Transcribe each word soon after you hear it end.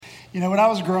When I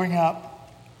was growing up,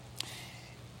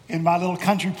 in my little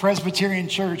country Presbyterian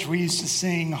church, we used to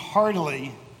sing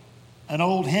heartily an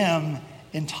old hymn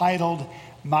entitled,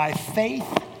 "My Faith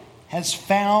Has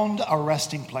Found a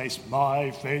Resting Place."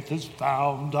 My faith has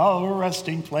found a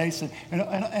resting place.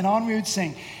 And on we would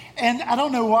sing. And I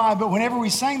don't know why, but whenever we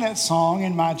sang that song,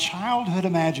 in my childhood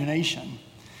imagination,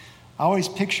 I always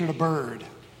pictured a bird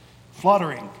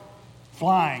fluttering,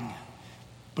 flying,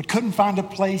 but couldn't find a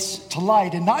place to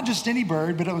light. And not just any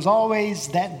bird, but it was always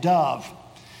that dove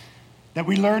that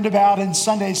we learned about in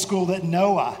Sunday school that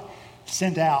Noah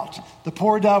sent out. The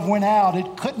poor dove went out.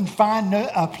 It couldn't find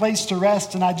a place to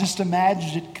rest, and I just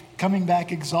imagined it coming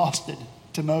back exhausted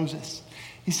to Moses.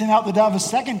 He sent out the dove a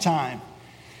second time,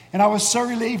 and I was so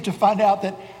relieved to find out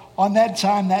that on that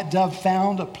time that dove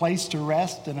found a place to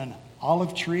rest in an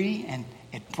olive tree, and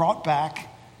it brought back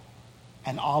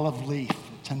an olive leaf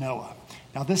to Noah.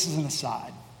 Now, this is an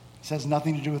aside. This has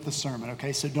nothing to do with the sermon,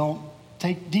 okay? So don't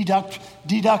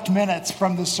deduct minutes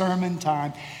from the sermon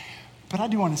time. But I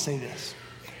do want to say this.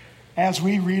 As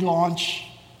we relaunch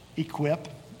Equip,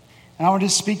 and I want to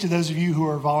speak to those of you who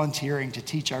are volunteering to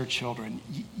teach our children,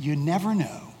 you never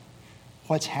know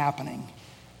what's happening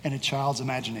in a child's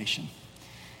imagination.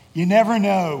 You never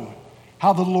know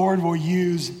how the Lord will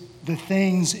use the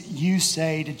things you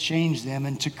say to change them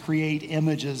and to create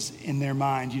images in their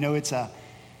mind.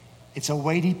 It's a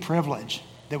weighty privilege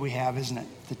that we have, isn't it,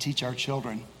 to teach our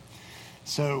children.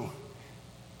 So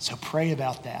pray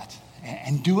about that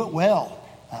and do it well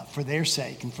for their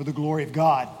sake and for the glory of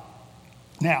God.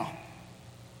 Now,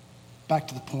 back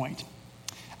to the point.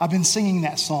 I've been singing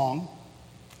that song,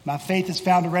 "My Faith Has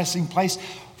Found a Resting Place,"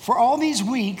 for all these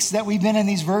weeks that we've been in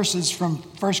these verses from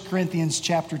 1 Corinthians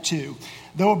chapter 2.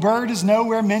 Though a bird is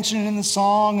nowhere mentioned in the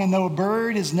song, and though a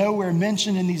bird is nowhere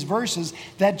mentioned in these verses,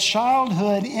 that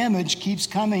childhood image keeps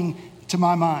coming to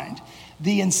my mind.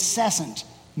 The incessant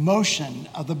motion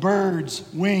of the bird's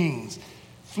wings,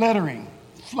 fluttering,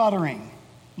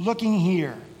 looking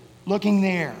here, looking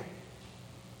there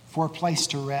for a place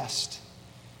to rest.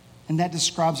 And that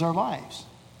describes our lives.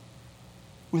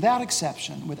 Without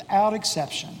exception,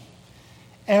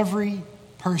 every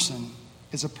person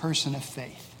is a person of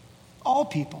faith. All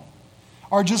people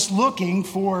are just looking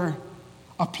for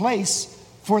a place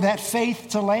for that faith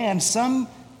to land. Some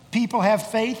people have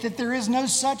faith that there is no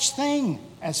such thing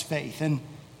as faith, and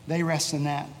they rest in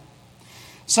that.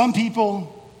 Some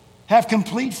people have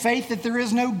complete faith that there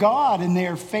is no God, and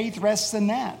their faith rests in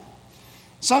that.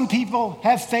 Some people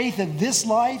have faith that this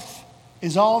life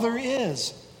is all there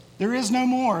is. There is no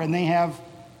more, and they have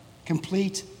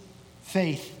complete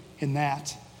faith in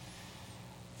that.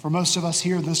 For most of us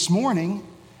here this morning,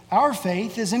 our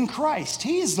faith is in Christ.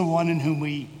 He is the one in whom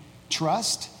we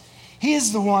trust. He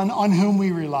is the one on whom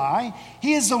we rely.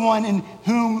 He is the one in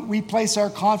whom we place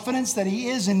our confidence that he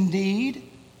is indeed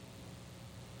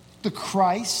the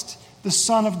Christ, the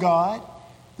Son of God,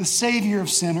 the Savior of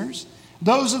sinners.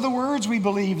 Those are the words we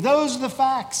believe. Those are the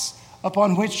facts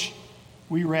upon which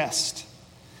we rest.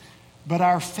 But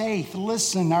our faith,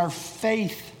 listen, our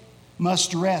faith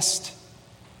must rest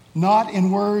not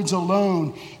in words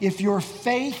alone. If your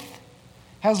faith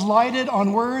has lighted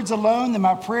on words alone, then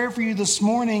my prayer for you this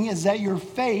morning is that your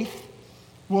faith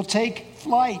will take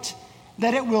flight,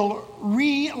 that it will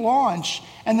relaunch,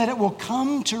 and that it will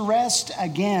come to rest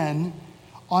again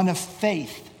on a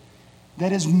faith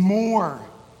that is more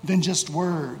than just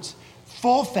words.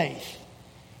 Full faith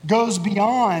goes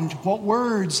beyond what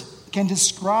words can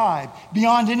describe,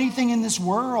 beyond anything in this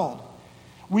world.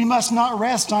 We must not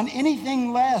rest on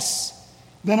anything less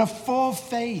than a full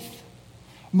faith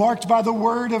marked by the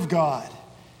Word of God,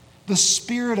 the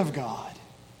Spirit of God,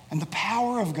 and the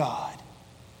power of God.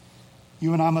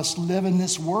 You and I must live in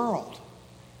this world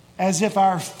as if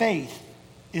our faith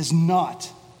is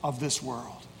not of this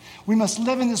world. We must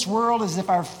live in this world as if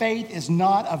our faith is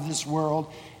not of this world.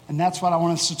 And that's what I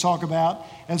want us to talk about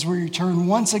as we return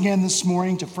once again this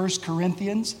morning to 1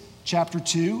 Corinthians chapter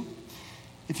 2.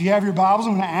 If you have your Bibles,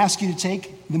 I'm going to ask you to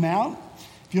take them out.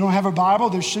 If you don't have a Bible,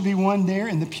 there should be one there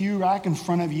in the pew rack in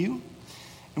front of you.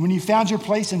 And when you found your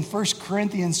place in 1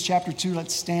 Corinthians chapter 2,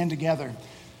 let's stand together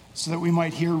so that we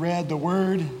might hear read the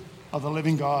word of the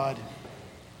living God.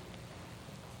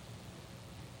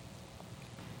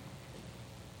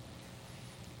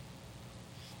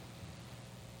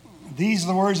 These are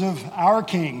the words of our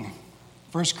King,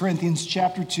 1 Corinthians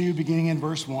chapter 2, beginning in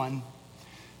verse 1.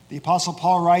 The Apostle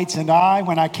Paul writes, "And I,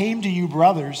 when I came to you,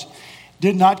 brothers,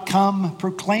 did not come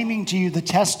proclaiming to you the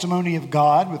testimony of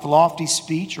God with lofty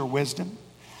speech or wisdom.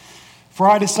 For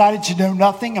I decided to know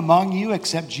nothing among you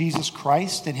except Jesus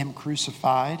Christ and him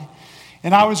crucified.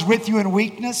 And I was with you in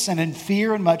weakness and in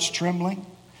fear and much trembling.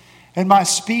 And my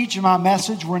speech and my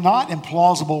message were not in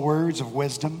plausible words of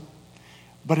wisdom,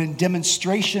 but in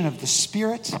demonstration of the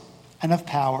Spirit and of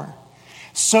power,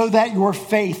 so that your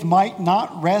faith might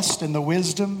not rest in the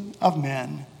wisdom of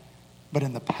men, but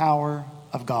in the power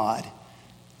of God.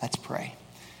 Let's pray.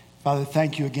 Father,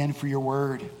 thank you again for your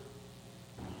word.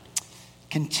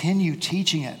 Continue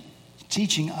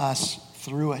teaching us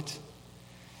through it.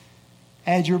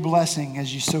 Add your blessing,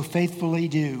 as you so faithfully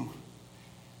do,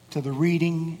 to the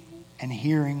reading and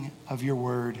hearing of your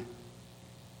word.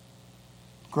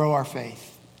 Grow our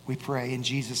faith, we pray in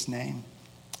Jesus' name.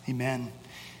 Amen.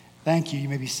 Thank you. You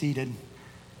may be seated.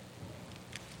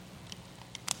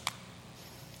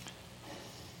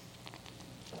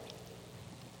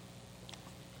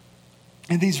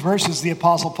 In these verses, the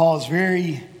Apostle Paul is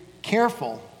very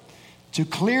careful to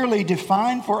clearly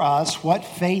define for us what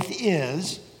faith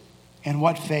is and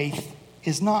what faith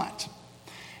is not.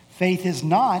 Faith is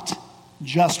not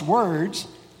just words,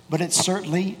 but it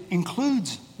certainly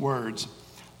includes words.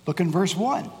 Look in verse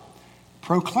 1.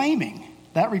 Proclaiming,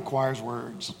 that requires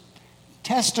words.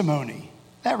 Testimony,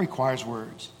 that requires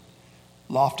words.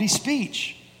 Lofty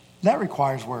speech, that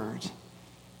requires words.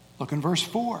 Look in verse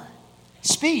 4.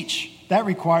 Speech, that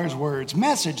requires words.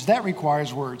 Message, that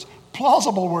requires words.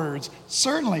 Plausible words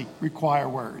certainly require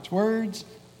words. Words,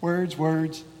 words,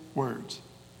 words, words.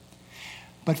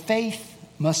 But faith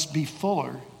must be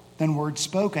fuller than words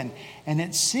spoken. And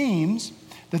it seems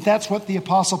that that's what the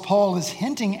Apostle Paul is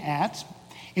hinting at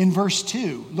in verse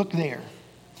 2. Look there.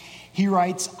 He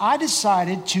writes, I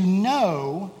decided to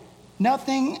know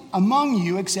nothing among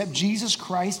you except Jesus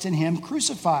Christ and him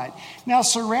crucified. Now,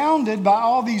 surrounded by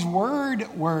all these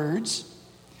words,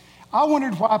 I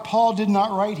wondered why Paul did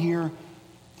not write here,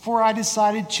 for I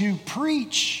decided to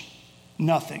preach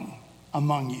nothing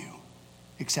among you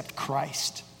except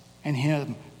Christ and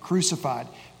him crucified.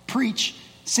 Preach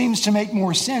seems to make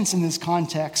more sense in this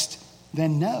context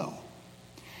than know.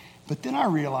 But then I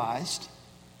realized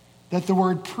that the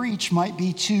word preach might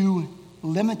be too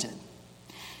limited.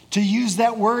 To use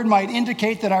that word might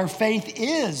indicate that our faith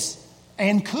is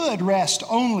and could rest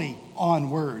only on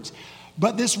words.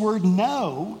 But this word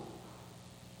know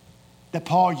that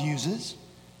Paul uses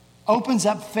opens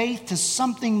up faith to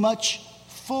something much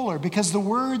fuller, because the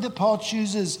word that Paul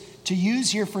chooses to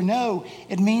use here for know,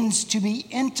 it means to be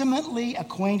intimately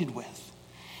acquainted with.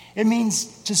 It means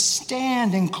to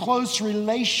stand in close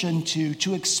relation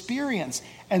to experience.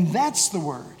 And that's the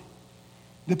word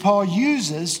that Paul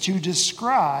uses to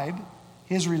describe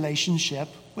his relationship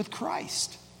with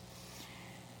Christ.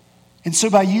 And so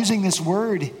by using this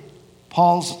word,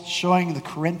 Paul's showing the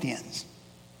Corinthians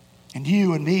and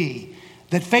you and me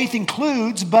that faith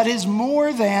includes but is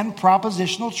more than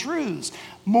propositional truths,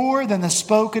 more than the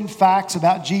spoken facts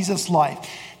about Jesus' life.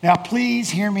 Now, please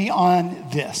hear me on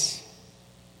this.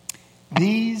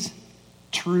 These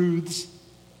truths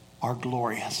are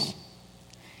glorious.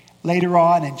 Later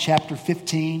on in chapter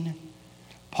 15,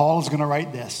 Paul is going to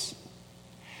write this.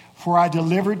 For I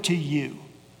delivered to you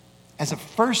as of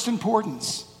first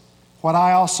importance what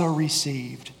I also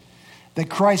received, that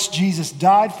Christ Jesus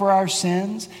died for our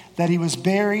sins, that he was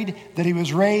buried, that he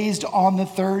was raised on the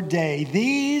third day.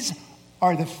 These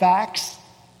are the facts,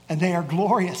 and they are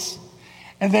glorious.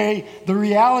 And the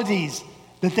realities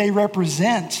that they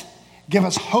represent give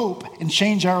us hope and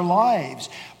change our lives.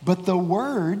 But the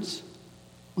words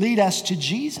lead us to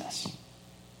Jesus,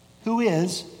 who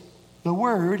is the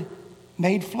Word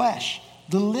made flesh,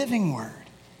 the living Word,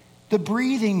 the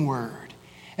breathing Word.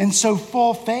 And so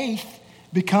full faith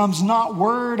becomes not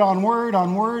word on word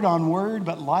on word on word,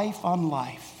 but life on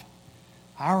life.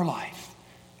 Our life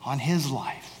on his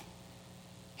life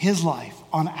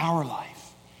on our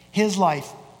life, his life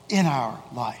in our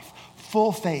life.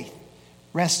 Full faith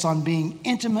rests on being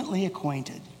intimately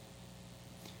acquainted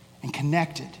and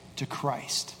connected to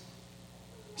Christ.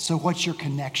 So what's your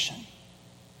connection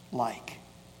like?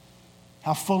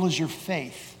 How full is your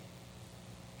faith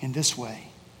in this way?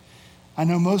 I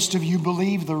know most of you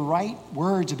believe the right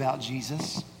words about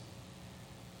Jesus,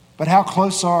 but how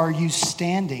close are you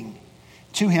standing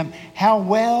to him? How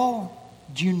well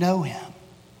do you know him?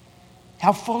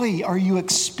 How fully are you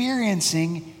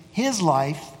experiencing his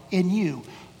life in you?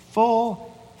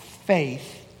 Full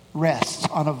faith rests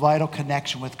on a vital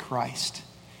connection with Christ.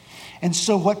 And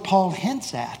so what Paul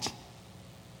hints at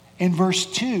in verse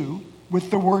 2 with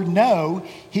the word know,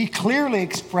 he clearly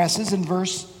expresses in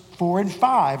verse 4 and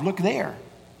 5. Look there.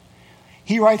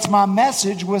 He writes, my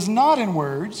message was not in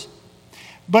words,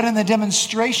 but in the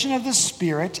demonstration of the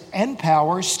Spirit and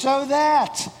power, so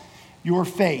that your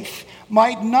faith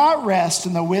might not rest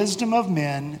in the wisdom of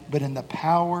men, but in the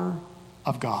power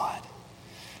of God.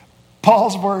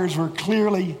 Paul's words were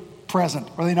clearly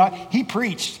present, were they not? He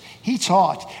preached, he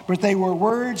taught, but they were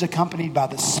words accompanied by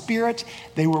the Spirit.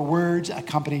 They were words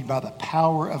accompanied by the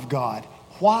power of God.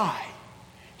 Why?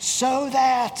 So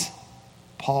that,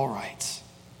 Paul writes,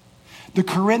 the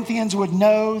Corinthians would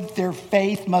know that their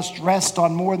faith must rest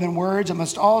on more than words. It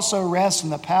must also rest in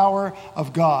the power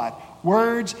of God.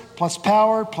 Words plus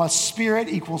power plus Spirit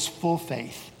equals full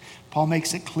faith. Paul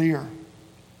makes it clear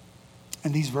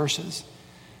in these verses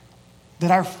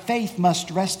that our faith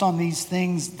must rest on these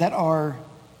things that are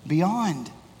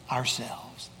beyond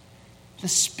ourselves. The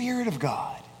Spirit of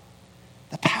God,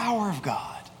 the power of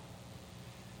God.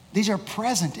 These are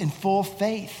present in full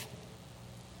faith.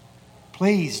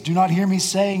 Please do not hear me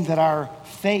saying that our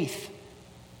faith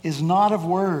is not of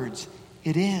words.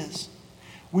 It is.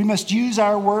 We must use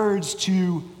our words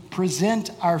to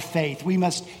present our faith. We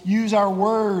must use our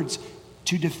words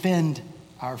to defend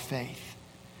our faith.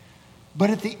 But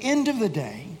at the end of the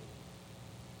day,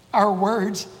 our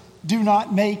words do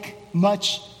not make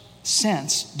much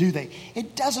sense, do they?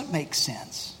 It doesn't make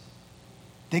sense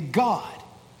that God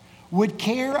would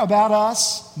care about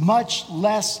us, much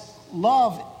less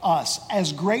love us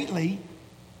as greatly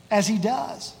as he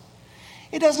does.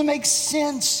 It doesn't make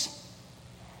sense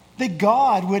that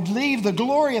God would leave the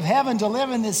glory of heaven to live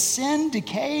in this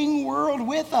sin-decaying world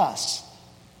with us.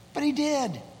 But he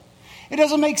did. It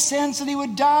doesn't make sense that he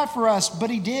would die for us, but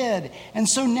he did. And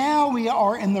so now we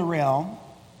are in the realm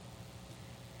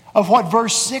of what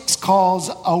verse 6 calls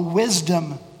a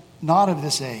wisdom not of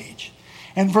this age.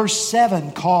 And verse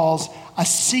 7 calls a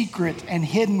secret and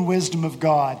hidden wisdom of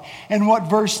God. And what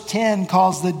verse 10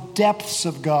 calls the depths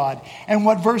of God. And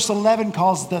what verse 11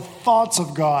 calls the thoughts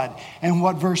of God. And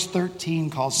what verse 13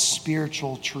 calls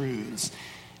spiritual truths.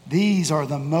 These are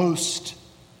the most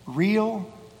real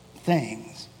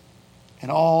things in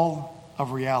all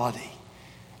of reality.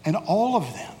 And all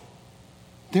of them,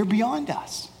 they're beyond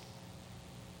us.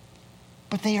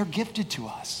 But they are gifted to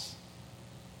us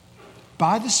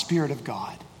by the Spirit of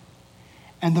God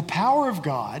and the power of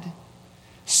God,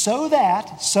 so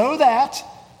that,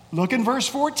 look in verse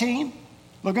 14.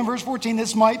 Look in verse 14.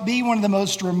 This might be one of the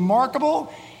most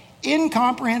remarkable,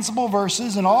 incomprehensible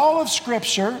verses in all of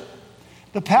Scripture.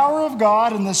 The power of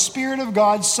God and the Spirit of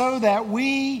God, so that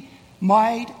we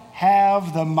might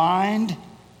have the mind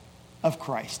of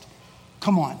Christ.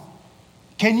 Come on.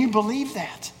 Can you believe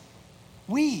that?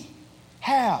 We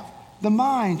have the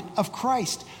mind of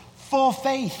Christ. Full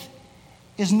faith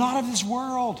is not of this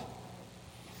world.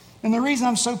 And the reason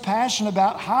I'm so passionate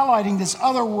about highlighting this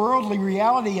otherworldly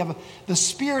reality of the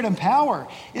Spirit and power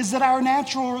is that our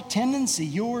natural tendency,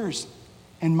 yours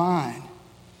and mine,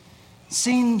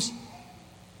 seems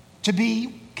to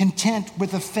be content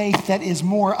with a faith that is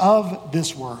more of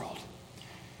this world.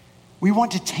 We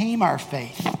want to tame our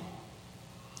faith.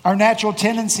 Our natural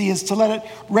tendency is to let it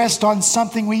rest on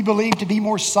something we believe to be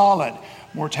more solid,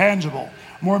 more tangible,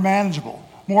 more manageable,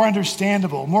 more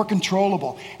understandable, more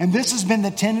controllable. And this has been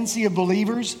the tendency of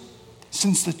believers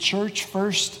since the church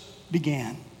first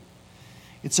began.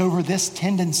 It's over this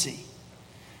tendency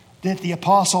that the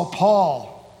Apostle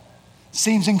Paul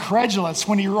seems incredulous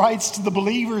when he writes to the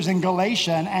believers in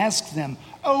Galatia and asks them,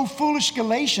 "O foolish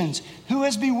Galatians, who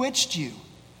has bewitched you?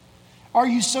 Are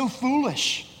you so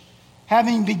foolish?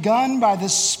 Having begun by the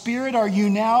Spirit, are you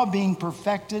now being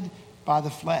perfected by the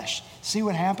flesh?" See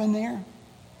what happened there?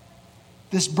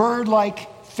 This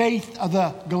bird-like faith of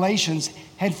the Galatians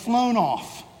had flown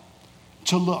off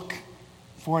to look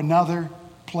for another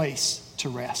place to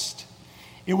rest.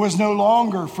 It was no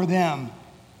longer for them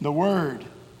the Word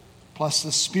plus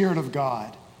the Spirit of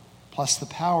God plus the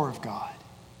power of God.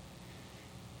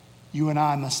 You and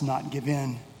I must not give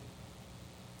in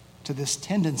to this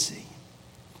tendency.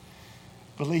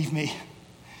 Believe me,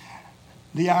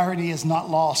 the irony is not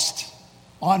lost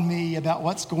on me about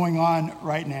what's going on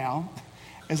right now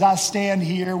as I stand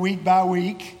here week by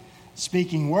week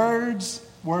speaking words.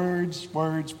 But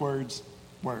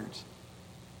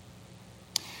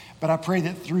I pray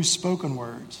that through spoken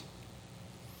words,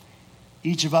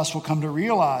 each of us will come to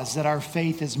realize that our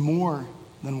faith is more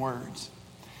than words.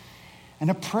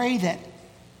 And I pray that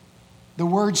the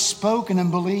words spoken and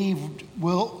believed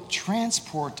will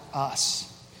transport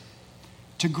us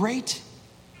to great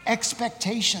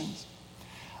expectations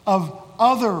of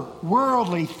other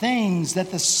worldly things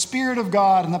that the Spirit of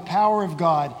God and the power of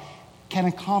God can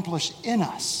accomplish in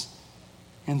us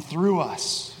and through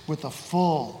us with a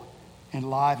full,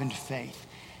 enlivened faith.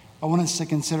 I want us to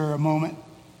consider a moment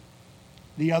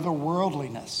the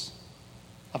otherworldliness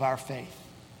of our faith.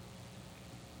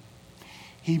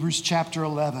 Hebrews chapter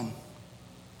 11.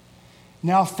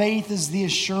 Now faith is the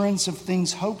assurance of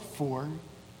things hoped for,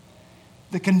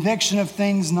 the conviction of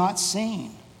things not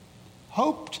seen.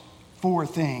 Hoped for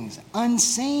things,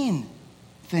 unseen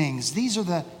things. These are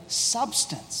the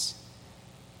substance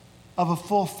of a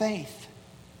full faith.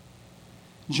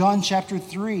 John chapter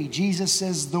 3, Jesus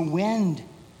says, the wind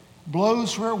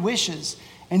blows where it wishes,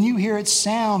 and you hear its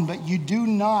sound, but you do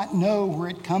not know where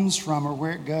it comes from or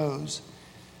where it goes.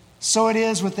 So it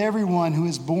is with everyone who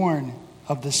is born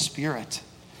of the Spirit.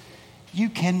 You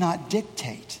cannot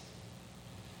dictate,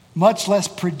 much less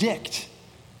predict,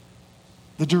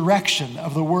 the direction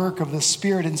of the work of the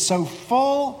Spirit. And so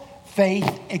full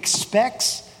faith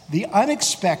expects the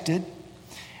unexpected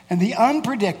and the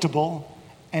unpredictable,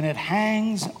 and it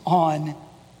hangs on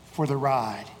for the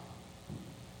ride.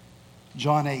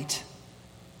 John 8.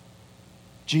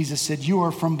 Jesus said, you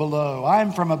are from below, I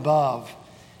am from above.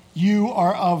 You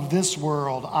are of this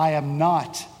world, I am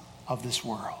not of this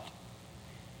world.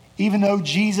 Even though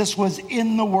Jesus was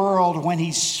in the world when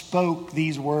he spoke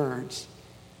these words,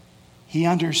 he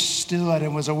understood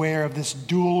and was aware of this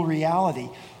dual reality.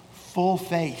 Full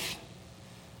faith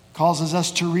causes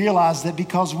us to realize that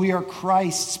because we are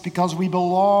Christ's, because we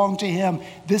belong to him,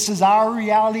 this is our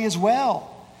reality as well.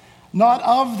 Not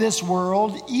of this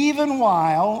world, even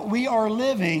while we are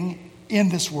living in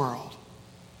this world.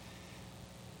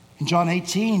 In John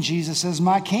 18, Jesus says,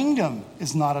 my kingdom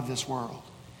is not of this world.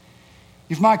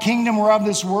 If my kingdom were of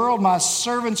this world, my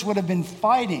servants would have been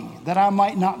fighting that I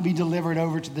might not be delivered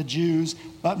over to the Jews.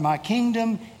 But my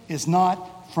kingdom is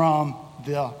not from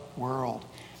the world.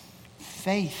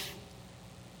 Faith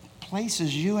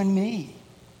places you and me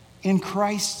in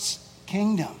Christ's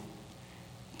kingdom.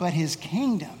 But his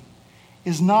kingdom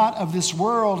is not of this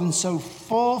world. And so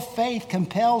full faith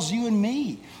compels you and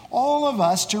me, all of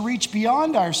us, to reach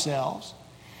beyond ourselves,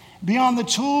 beyond the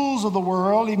tools of the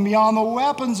world, even beyond the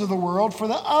weapons of the world, for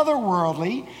the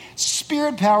otherworldly,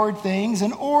 spirit-powered things,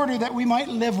 in order that we might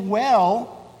live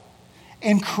well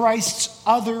in Christ's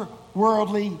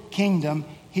otherworldly kingdom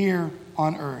here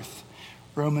on earth.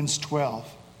 Romans 12.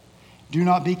 Do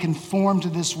not be conformed to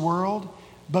this world,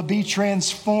 but be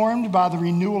transformed by the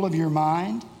renewal of your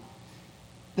mind,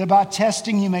 that by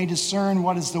testing you may discern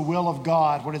what is the will of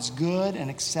God, what is good and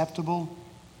acceptable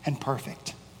and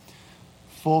perfect.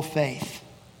 Full faith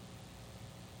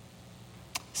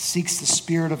seeks the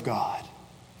Spirit of God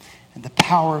and the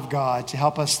power of God to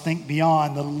help us think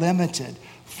beyond the limited,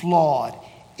 flawed,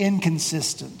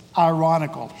 inconsistent,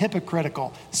 ironical,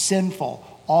 hypocritical, sinful,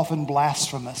 often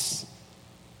blasphemous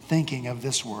thinking of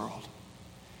this world.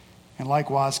 And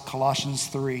likewise, Colossians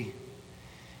 3.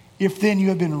 If then you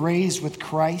have been raised with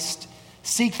Christ,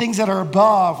 seek things that are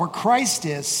above, where Christ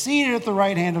is, seated at the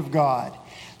right hand of God.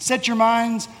 Set your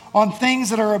minds on things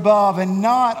that are above and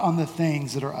not on the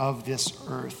things that are of this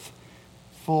earth.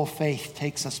 Full faith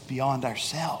takes us beyond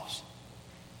ourselves,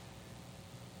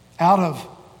 out of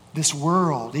this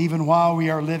world, even while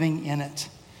we are living in it.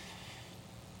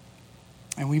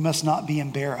 And we must not be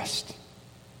embarrassed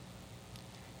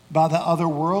by the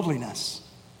other-worldliness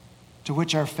to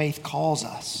which our faith calls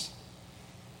us.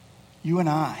 You and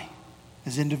I,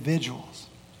 as individuals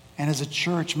and as a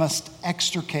church, must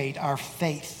extricate our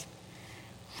faith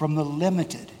from the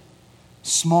limited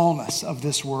smallness of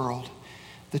this world.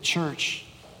 The church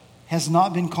has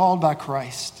not been called by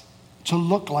Christ to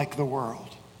look like the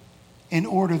world in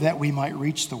order that we might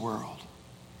reach the world.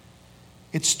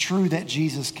 It's true that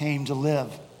Jesus came to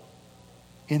live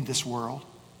in this world,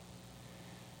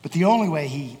 but the only way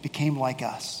he became like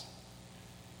us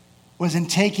was in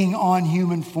taking on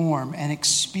human form and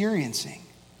experiencing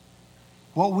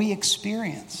what we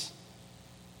experience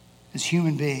as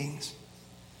human beings.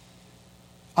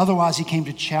 Otherwise, he came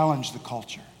to challenge the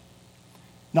culture,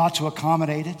 not to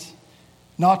accommodate it,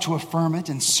 not to affirm it,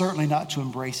 and certainly not to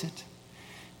embrace it.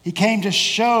 He came to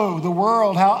show the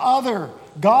world how other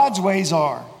God's ways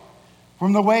are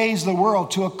from the ways of the world.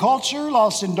 To a culture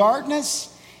lost in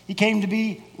darkness, he came to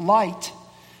be light.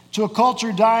 To a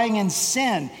culture dying in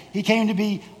sin, he came to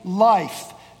be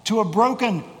life. To a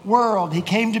broken world, he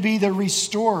came to be the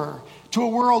restorer. To a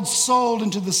world sold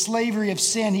into the slavery of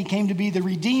sin, he came to be the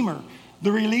redeemer, the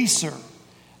releaser,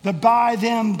 the buy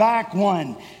them back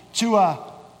one. To a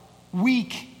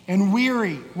weak and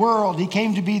weary world, he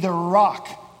came to be the rock,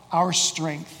 our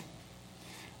strength.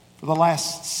 For the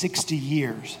last 60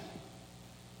 years,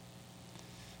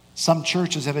 some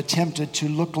churches have attempted to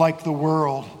look like the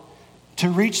world, to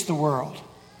reach the world.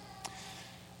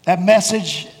 That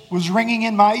message was ringing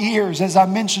in my ears, as I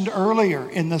mentioned earlier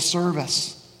in the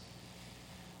service,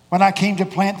 when I came to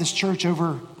plant this church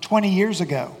over 20 years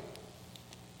ago.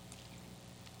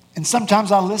 And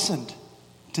sometimes I listened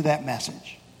to that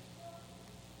message.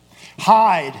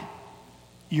 Hide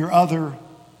your other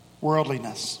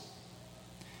worldliness.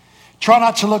 Try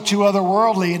not to look too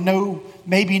otherworldly and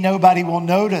maybe nobody will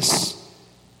notice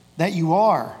that you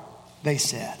are, they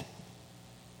said.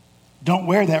 Don't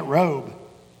wear that robe,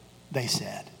 they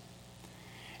said.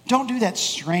 Don't do that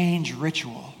strange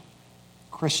ritual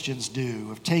Christians do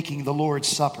of taking the Lord's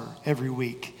Supper every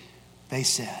week, they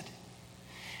said.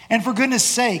 And for goodness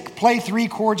sake, play 3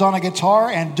 chords on a guitar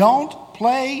and don't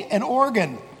play an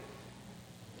organ,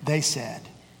 they said.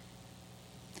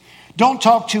 Don't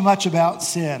talk too much about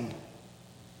sin,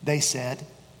 they said.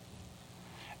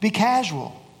 Be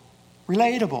casual,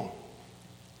 relatable,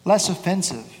 less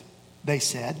offensive, they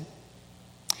said.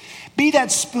 Be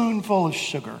that spoonful of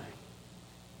sugar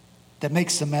that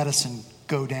makes the medicine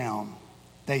go down,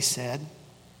 they said.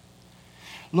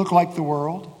 Look like the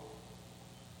world,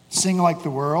 sing like the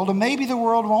world, and maybe the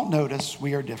world won't notice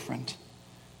we are different.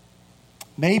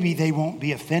 Maybe they won't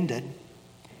be offended,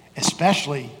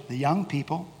 especially the young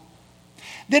people.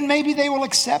 Then maybe they will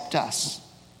accept us.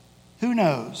 Who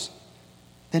knows?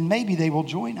 Then maybe they will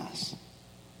join us.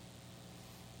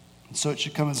 And so it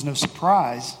should come as no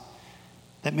surprise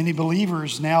that many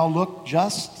believers now look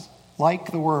just like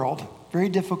the world. Very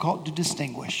difficult to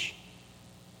distinguish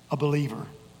a believer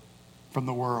from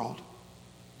the world.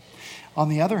 On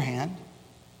the other hand,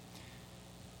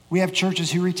 we have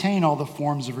churches who retain all the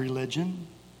forms of religion,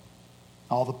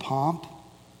 all the pomp,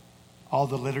 all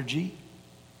the liturgy.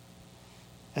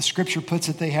 As Scripture puts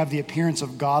it, they have the appearance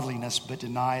of godliness but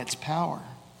deny its power.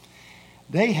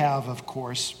 They have, of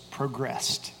course,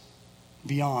 progressed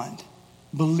beyond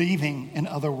believing in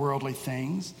otherworldly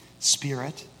things,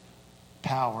 spirit,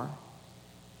 power,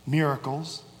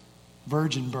 miracles,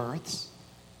 virgin births,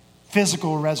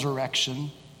 physical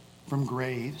resurrection from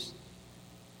graves,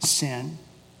 sin.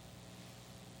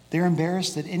 They're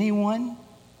embarrassed that anyone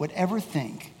would ever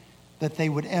think that they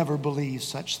would ever believe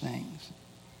such things.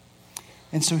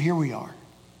 And so here we are.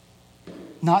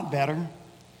 Not better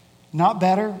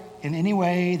in any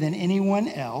way than anyone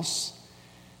else,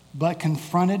 but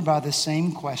confronted by the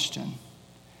same question.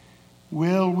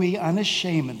 Will we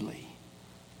unashamedly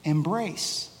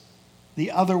embrace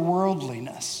the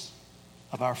otherworldliness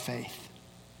of our faith?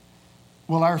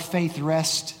 Will our faith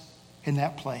rest in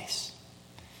that place?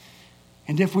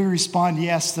 And if we respond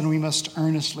yes, then we must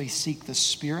earnestly seek the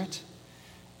Spirit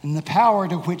and the power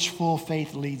to which full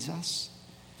faith leads us.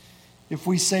 If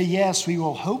we say yes, we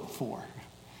will hope for,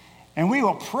 and we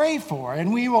will pray for,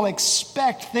 and we will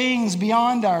expect things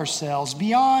beyond ourselves,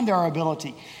 beyond our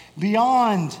ability,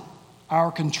 beyond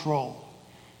our control.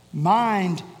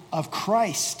 Mind of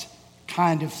Christ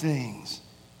kind of things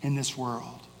in this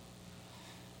world.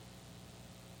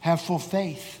 Have full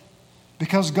faith,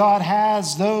 because God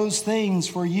has those things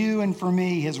for you and for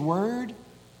me: His Word,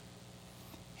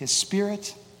 His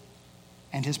Spirit,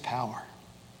 and His power.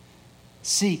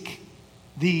 Seek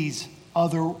these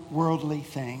otherworldly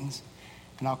things.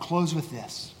 And I'll close with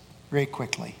this very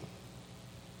quickly.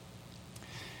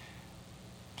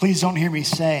 Please don't hear me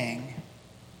saying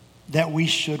that we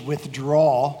should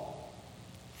withdraw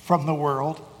from the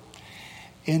world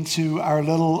into our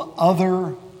little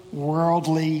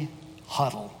otherworldly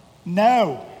huddle.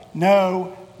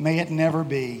 No, may it never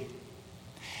be.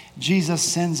 Jesus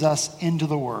sends us into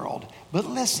the world. But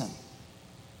listen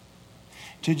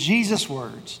to Jesus'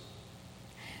 words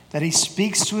that He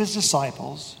speaks to His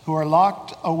disciples who are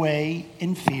locked away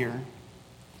in fear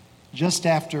just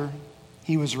after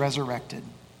He was resurrected.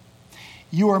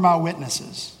 You are my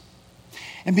witnesses.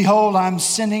 And behold, I'm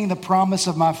sending the promise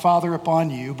of my Father upon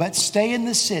you, but stay in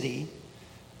the city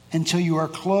until you are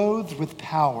clothed with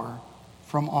power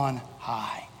from on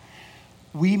high.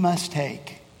 We must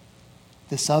take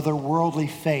this otherworldly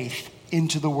faith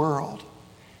into the world.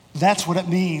 That's what it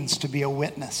means to be a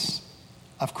witness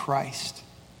of Christ.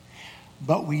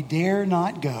 But we dare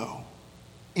not go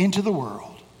into the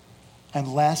world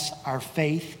unless our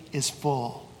faith is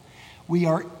full. We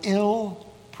are ill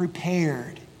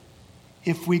prepared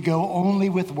if we go only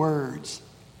with words.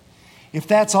 If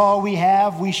that's all we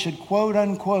have, we should, quote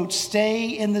unquote, stay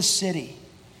in the city,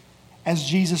 as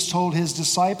Jesus told His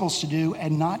disciples to do,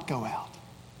 and not go out.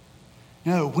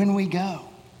 No, when we go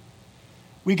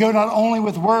not only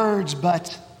with words,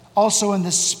 but also in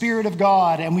the Spirit of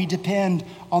God, and we depend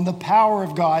on the power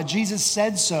of God. Jesus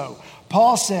said so.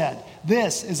 Paul said,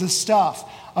 this is the stuff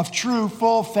of true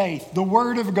full faith, the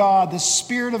Word of God, the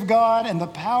Spirit of God, and the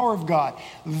power of God.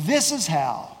 This is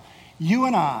how you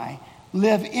and I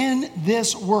live in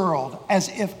this world as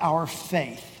if our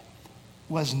faith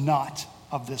was not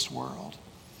of this world.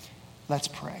 Let's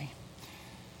pray.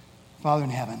 Father in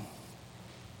heaven,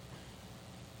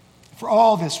 for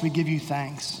all this we give you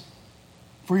thanks.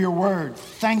 For your word,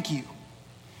 thank you.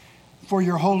 For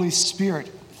your Holy Spirit,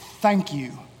 thank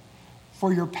you.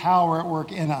 For your power at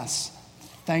work in us,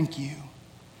 thank you.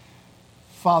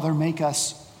 Father, make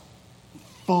us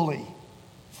fully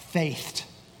faithed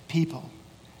people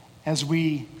as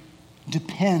we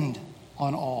depend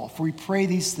on all. For we pray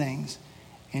these things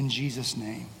in Jesus'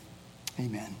 name.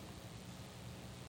 Amen.